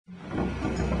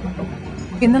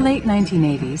In the late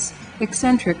 1980s,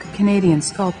 eccentric Canadian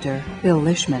sculptor Bill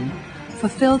Lishman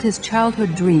fulfilled his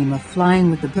childhood dream of flying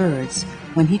with the birds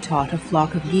when he taught a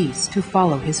flock of geese to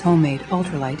follow his homemade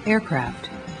ultralight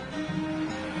aircraft.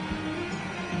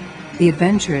 The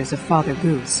adventures of Father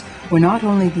Goose were not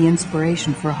only the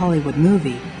inspiration for a Hollywood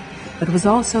movie, but was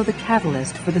also the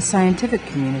catalyst for the scientific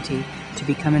community to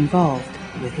become involved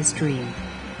with his dream.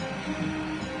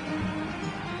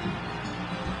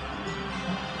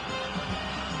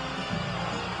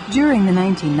 During the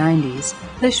 1990s,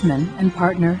 Lishman and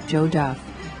partner Joe Duff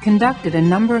conducted a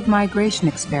number of migration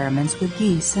experiments with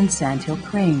geese and sandhill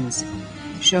cranes.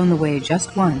 Shown the way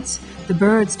just once, the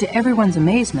birds, to everyone's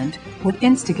amazement, would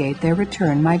instigate their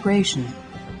return migration.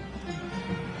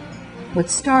 What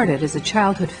started as a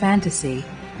childhood fantasy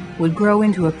would grow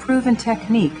into a proven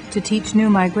technique to teach new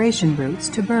migration routes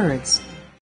to birds.